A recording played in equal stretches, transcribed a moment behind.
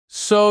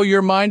So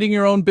you're minding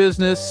your own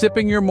business,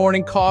 sipping your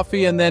morning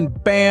coffee, and then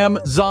bam,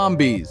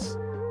 zombies.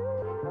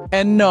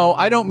 And no,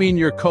 I don't mean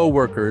your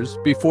coworkers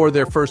before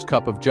their first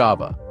cup of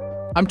Java.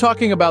 I'm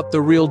talking about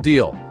the real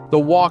deal, the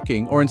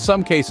walking, or in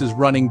some cases,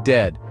 running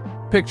dead.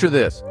 Picture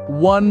this: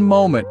 one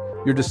moment,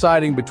 you're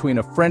deciding between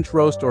a French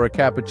roast or a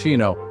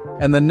cappuccino,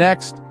 and the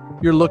next,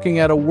 you're looking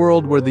at a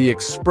world where the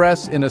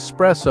express in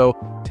espresso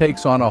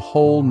takes on a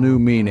whole new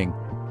meaning.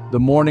 The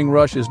morning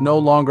rush is no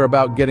longer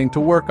about getting to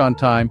work on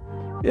time.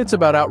 It's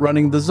about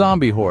outrunning the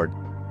zombie horde.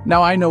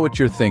 Now I know what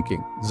you're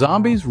thinking.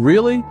 Zombies,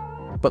 really?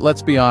 But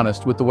let's be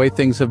honest, with the way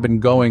things have been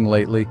going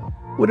lately,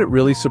 would it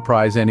really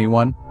surprise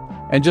anyone?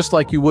 And just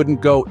like you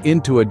wouldn't go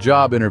into a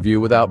job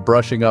interview without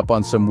brushing up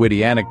on some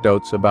witty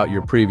anecdotes about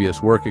your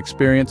previous work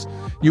experience,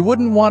 you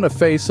wouldn't want to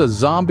face a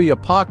zombie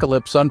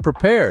apocalypse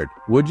unprepared,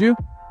 would you?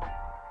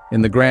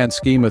 In the grand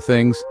scheme of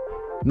things,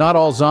 not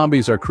all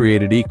zombies are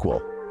created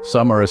equal.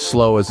 Some are as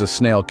slow as a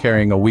snail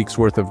carrying a week's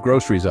worth of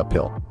groceries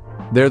uphill.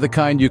 They're the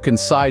kind you can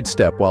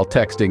sidestep while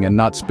texting and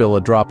not spill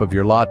a drop of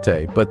your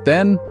latte. But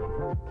then,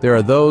 there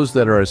are those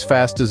that are as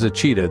fast as a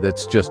cheetah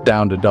that's just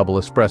down to double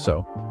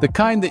espresso. The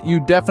kind that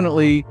you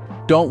definitely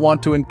don't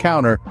want to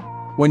encounter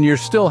when you're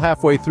still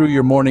halfway through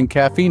your morning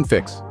caffeine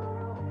fix.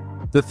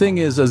 The thing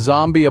is, a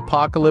zombie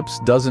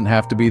apocalypse doesn't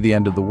have to be the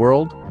end of the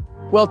world.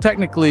 Well,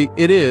 technically,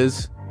 it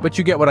is, but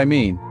you get what I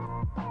mean.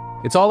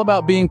 It's all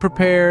about being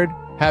prepared,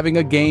 having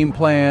a game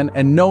plan,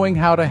 and knowing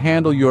how to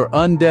handle your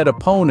undead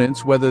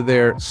opponents, whether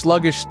they're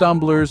sluggish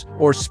stumblers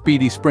or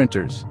speedy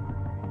sprinters.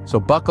 So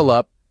buckle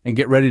up and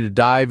get ready to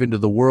dive into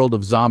the world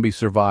of zombie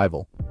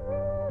survival.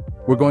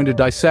 We're going to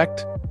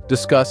dissect,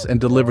 discuss,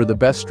 and deliver the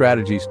best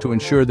strategies to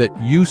ensure that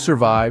you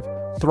survive,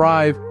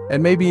 thrive,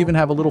 and maybe even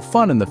have a little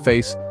fun in the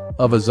face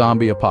of a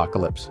zombie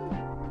apocalypse.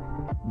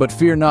 But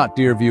fear not,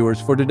 dear viewers,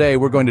 for today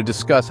we're going to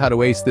discuss how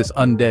to ace this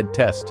undead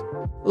test.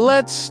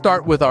 Let's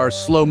start with our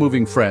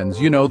slow-moving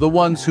friends, you know, the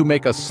ones who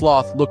make a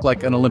sloth look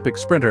like an Olympic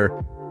sprinter.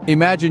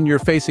 Imagine you're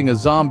facing a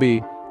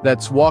zombie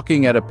that's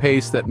walking at a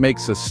pace that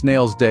makes a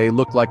snail's day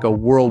look like a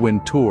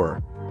whirlwind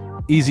tour.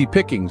 Easy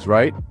pickings,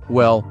 right?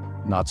 Well,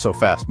 not so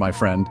fast, my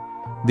friend.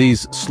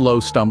 These slow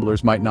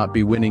stumblers might not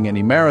be winning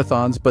any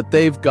marathons, but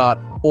they've got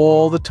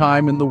all the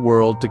time in the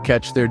world to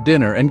catch their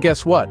dinner, and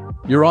guess what?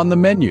 You're on the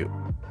menu.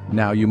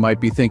 Now you might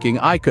be thinking,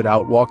 I could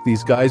outwalk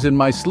these guys in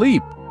my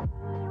sleep.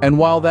 And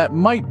while that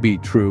might be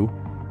true,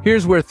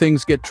 here's where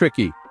things get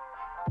tricky.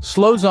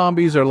 Slow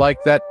zombies are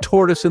like that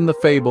tortoise in the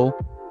fable.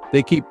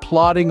 They keep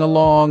plodding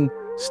along,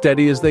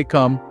 steady as they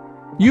come.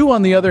 You,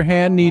 on the other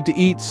hand, need to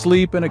eat,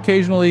 sleep, and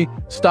occasionally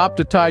stop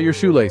to tie your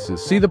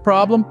shoelaces. See the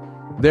problem?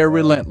 They're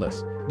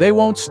relentless. They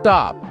won't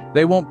stop.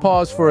 They won't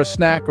pause for a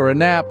snack or a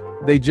nap.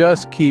 They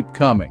just keep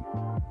coming.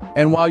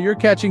 And while you're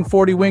catching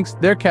 40 winks,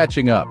 they're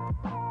catching up.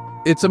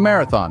 It's a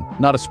marathon,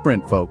 not a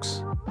sprint,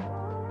 folks.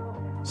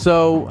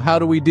 So, how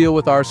do we deal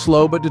with our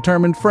slow but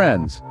determined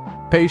friends?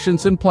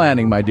 Patience and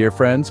planning, my dear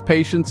friends.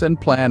 Patience and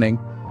planning.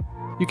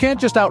 You can't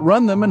just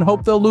outrun them and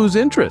hope they'll lose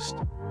interest.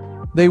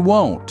 They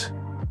won't.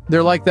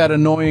 They're like that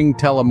annoying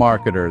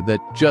telemarketer that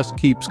just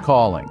keeps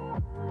calling.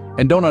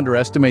 And don't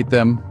underestimate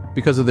them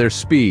because of their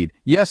speed.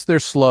 Yes,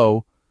 they're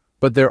slow,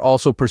 but they're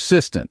also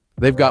persistent.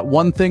 They've got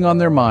one thing on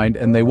their mind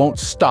and they won't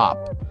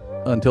stop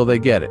until they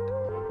get it.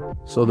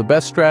 So the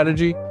best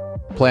strategy?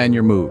 Plan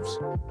your moves.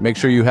 Make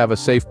sure you have a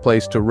safe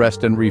place to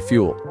rest and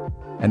refuel.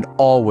 And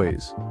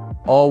always,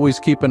 always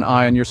keep an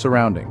eye on your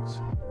surroundings.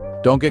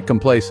 Don't get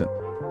complacent.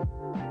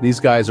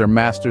 These guys are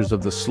masters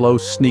of the slow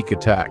sneak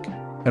attack.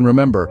 And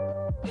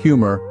remember,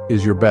 humor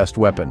is your best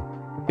weapon.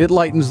 It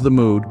lightens the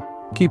mood,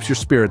 keeps your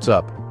spirits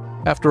up.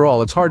 After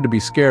all, it's hard to be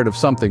scared of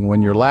something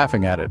when you're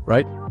laughing at it,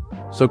 right?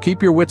 So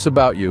keep your wits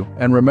about you,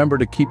 and remember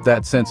to keep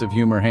that sense of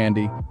humor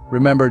handy.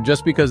 Remember,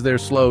 just because they're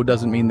slow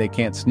doesn't mean they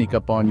can't sneak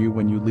up on you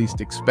when you least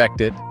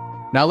expect it.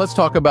 Now let's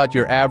talk about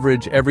your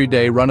average,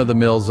 everyday,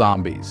 run-of-the-mill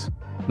zombies.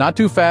 Not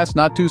too fast,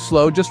 not too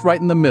slow, just right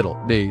in the middle,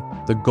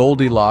 the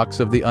Goldilocks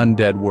of the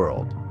undead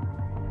world.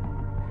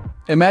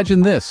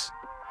 Imagine this.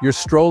 You're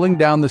strolling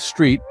down the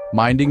street,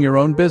 minding your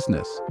own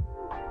business.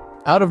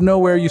 Out of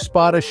nowhere, you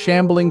spot a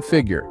shambling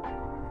figure.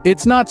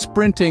 It's not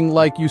sprinting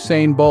like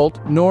Usain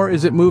Bolt, nor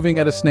is it moving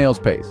at a snail's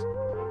pace.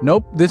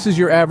 Nope, this is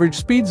your average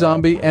speed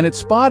zombie, and it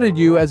spotted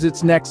you as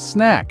its next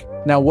snack.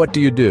 Now what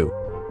do?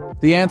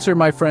 The answer,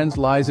 my friends,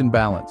 lies in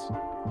balance.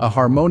 A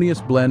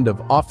harmonious blend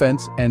of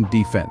offense and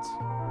defense.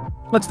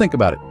 Let's think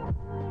about it.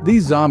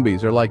 These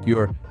zombies are like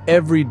your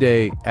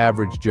everyday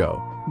average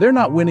Joe. They're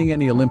not winning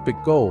any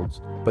Olympic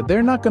golds, but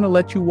they're not going to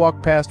let you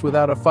walk past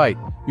without a fight.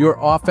 Your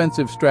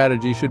offensive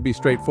strategy should be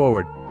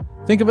straightforward.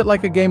 Think of it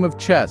like a game of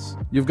chess.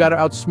 You've got to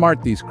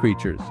outsmart these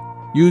creatures.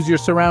 Use your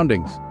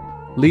surroundings.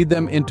 Lead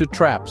them into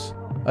traps.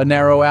 A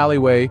narrow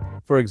alleyway,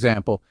 for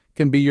example,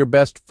 can be your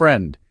best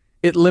friend.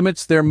 It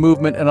limits their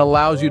movement and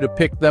allows you to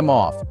pick them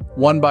off,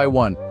 one by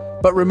one.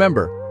 But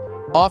remember,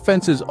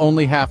 offense is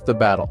only half the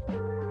battle.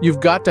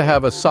 You've got to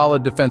have a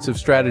solid defensive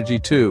strategy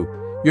too.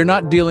 You're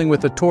not dealing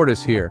with a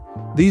tortoise here.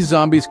 These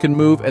zombies can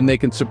move and they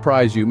can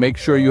surprise you. Make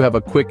sure you have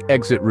a quick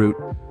exit route.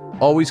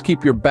 Always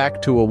keep your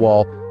back to a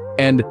wall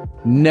And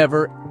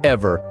never,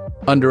 ever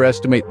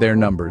underestimate their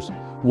numbers.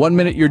 One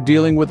minute you're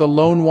dealing with a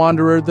lone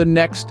wanderer, the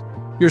next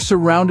you're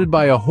surrounded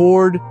by a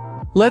horde.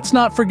 Let's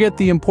not forget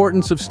the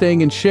importance of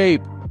staying in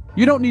shape.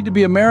 You don't need to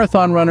be a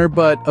marathon runner,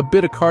 but a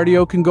bit of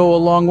cardio can go a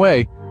long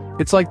way.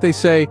 It's like they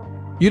say,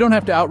 you don't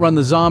have to outrun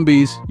the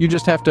zombies, you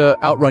just have to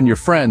outrun your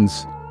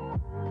friends.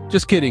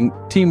 Just kidding,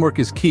 teamwork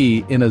is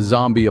key in a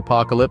zombie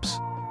apocalypse.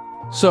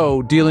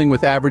 So, dealing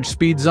with average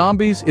speed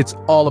zombies, it's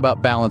all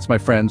about balance, my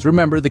friends.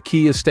 Remember, the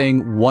key is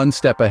staying one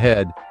step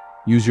ahead.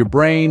 Use your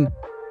brain,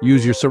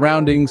 use your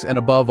surroundings, and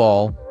above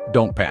all,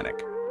 don't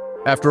panic.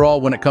 After all,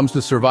 when it comes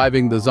to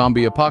surviving the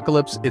zombie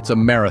apocalypse, it's a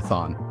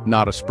marathon,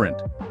 not a sprint.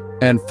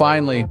 And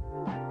finally,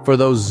 for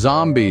those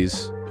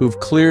zombies who've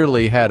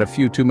clearly had a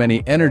few too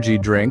many energy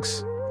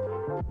drinks,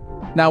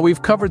 now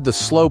we've covered the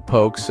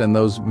slowpokes and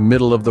those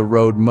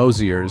middle-of-the-road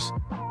mosiers,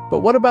 but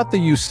what about the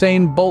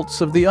Usain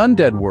Bolts of the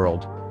undead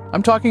world?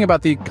 I'm talking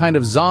about the kind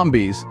of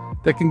zombies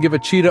that can give a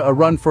cheetah a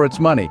run for its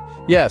money.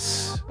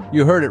 Yes,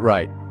 you heard it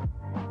right.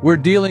 We're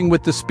dealing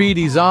with the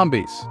speedy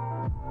zombies.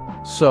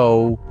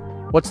 So,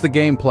 what's the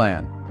game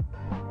plan?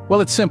 Well,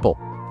 it's simple.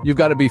 You've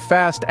got to be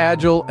fast,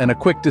 agile, and a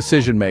quick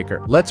decision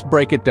maker. Let's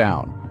break it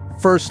down.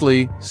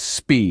 Firstly,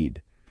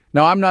 speed.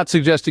 Now, I'm not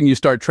suggesting you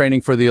start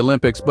training for the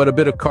Olympics, but a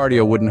bit of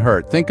cardio wouldn't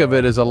hurt. Think of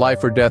it as a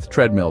life or death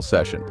treadmill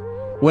session.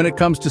 When it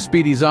comes to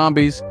speedy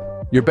zombies,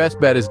 your best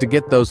bet is to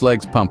get those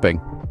legs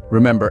pumping.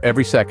 Remember,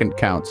 every second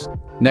counts.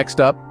 Next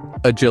up,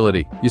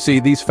 agility. You see,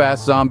 these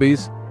fast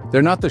zombies,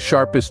 they're not the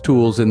sharpest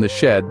tools in the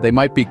shed. They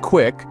might be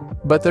quick,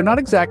 but they're not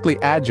exactly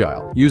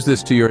agile. Use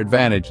this to your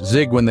advantage.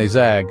 Zig when they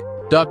zag.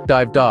 Duck,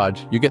 dive,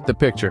 dodge. You get the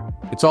picture.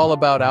 It's all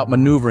about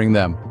outmaneuvering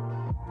them.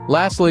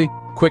 Lastly,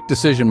 quick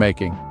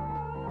decision-making.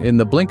 In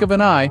the blink of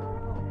an eye,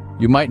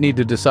 you might need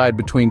to decide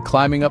between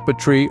climbing up a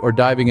tree or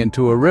diving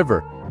into a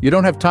river. You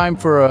don't have time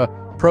for a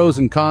pros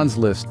and cons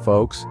list,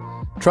 folks.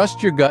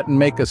 Trust your gut and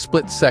make a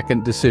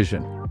split-second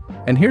decision.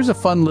 And here's a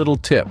fun little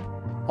tip.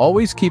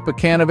 Always keep a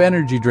can of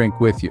energy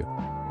drink with you.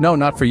 No,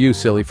 not for you,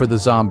 silly, for the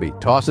zombie.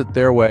 Toss it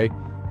their way,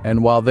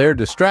 and while they're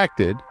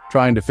distracted,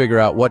 trying to figure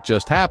out what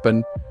just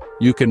happened,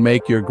 you can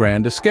make your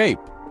grand escape.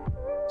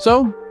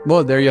 So,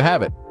 well, there you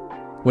have it.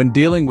 When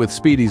dealing with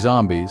speedy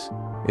zombies,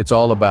 it's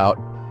all about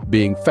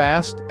being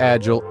fast,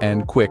 agile,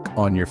 and quick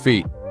on your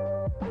feet.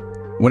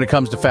 When it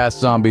comes to fast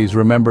zombies,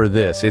 remember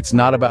this. It's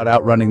not about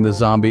outrunning the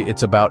zombie,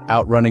 it's about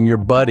outrunning your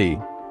buddy.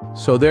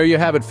 So there you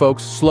have it,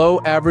 folks. Slow,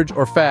 average,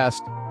 or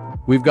fast,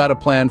 we've got a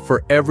plan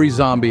for every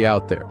zombie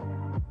out there.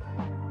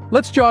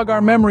 Let's jog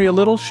our memory a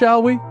little,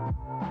 shall we?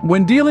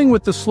 When dealing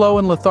with the slow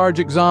and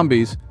lethargic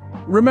zombies,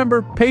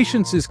 remember,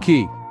 patience is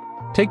key.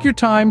 Take your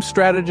time,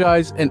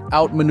 strategize, and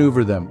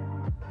outmaneuver them.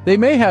 They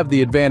may have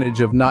the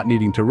advantage of not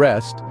needing to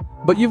rest,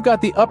 but you've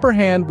got the upper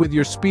hand with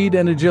your speed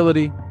and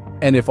agility,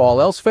 and if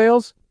all else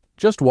fails,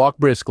 just walk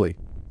briskly.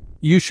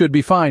 You should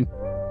be fine.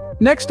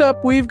 Next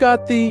up, we've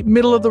got the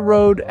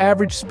middle-of-the-road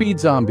average speed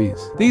zombies.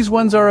 These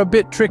ones are a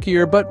bit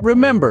trickier, but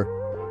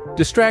remember,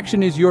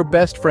 distraction is your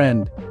best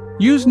friend.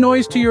 Use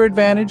noise to your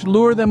advantage,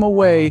 lure them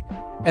away,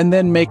 and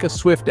then make a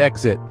swift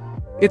exit.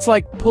 It's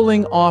like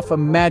pulling off a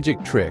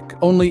magic trick,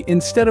 only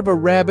instead of a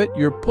rabbit,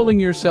 you're pulling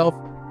yourself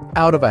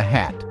out of a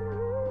hat.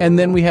 And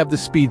then we have the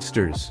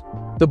speedsters,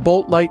 the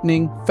bolt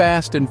lightning,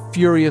 fast and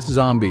furious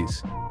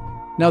zombies.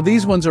 Now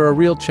these ones are a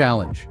real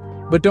challenge,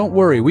 but don't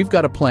worry, we've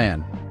got a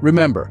plan.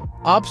 Remember,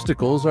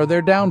 obstacles are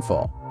their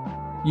downfall.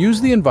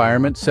 Use the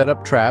environment, set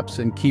up traps,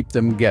 and keep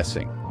them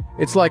guessing.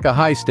 It's like a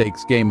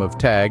high-stakes game of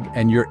tag,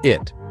 and you're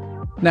it.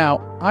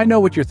 Now, I know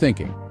what you're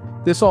thinking.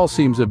 This all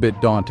seems a bit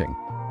daunting,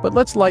 but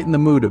let's lighten the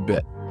mood a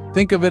bit.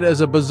 Think of it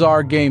as a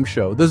bizarre game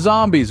show. The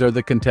zombies are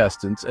the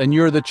contestants, and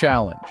you're the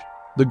challenge.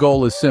 The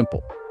goal is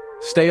simple.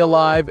 Stay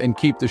alive and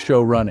keep the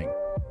show running.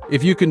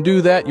 If you can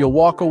do that, you'll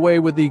walk away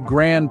with the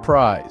grand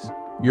prize,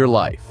 your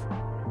life.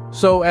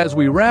 So as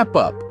we wrap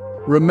up,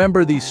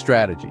 remember these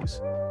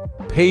strategies.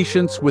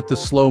 Patience with the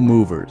slow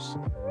movers,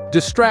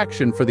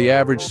 distraction for the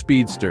average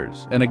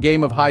speedsters, and a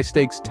game of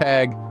high-stakes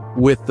tag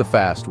with the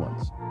fast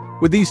ones.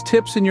 With these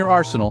tips in your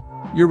arsenal,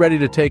 you're ready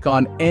to take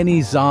on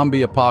any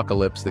zombie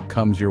apocalypse that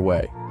comes your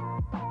way.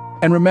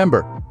 And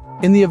remember,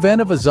 in the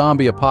event of a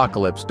zombie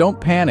apocalypse, don't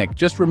panic.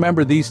 Just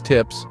remember these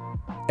tips,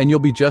 and you'll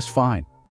be just fine.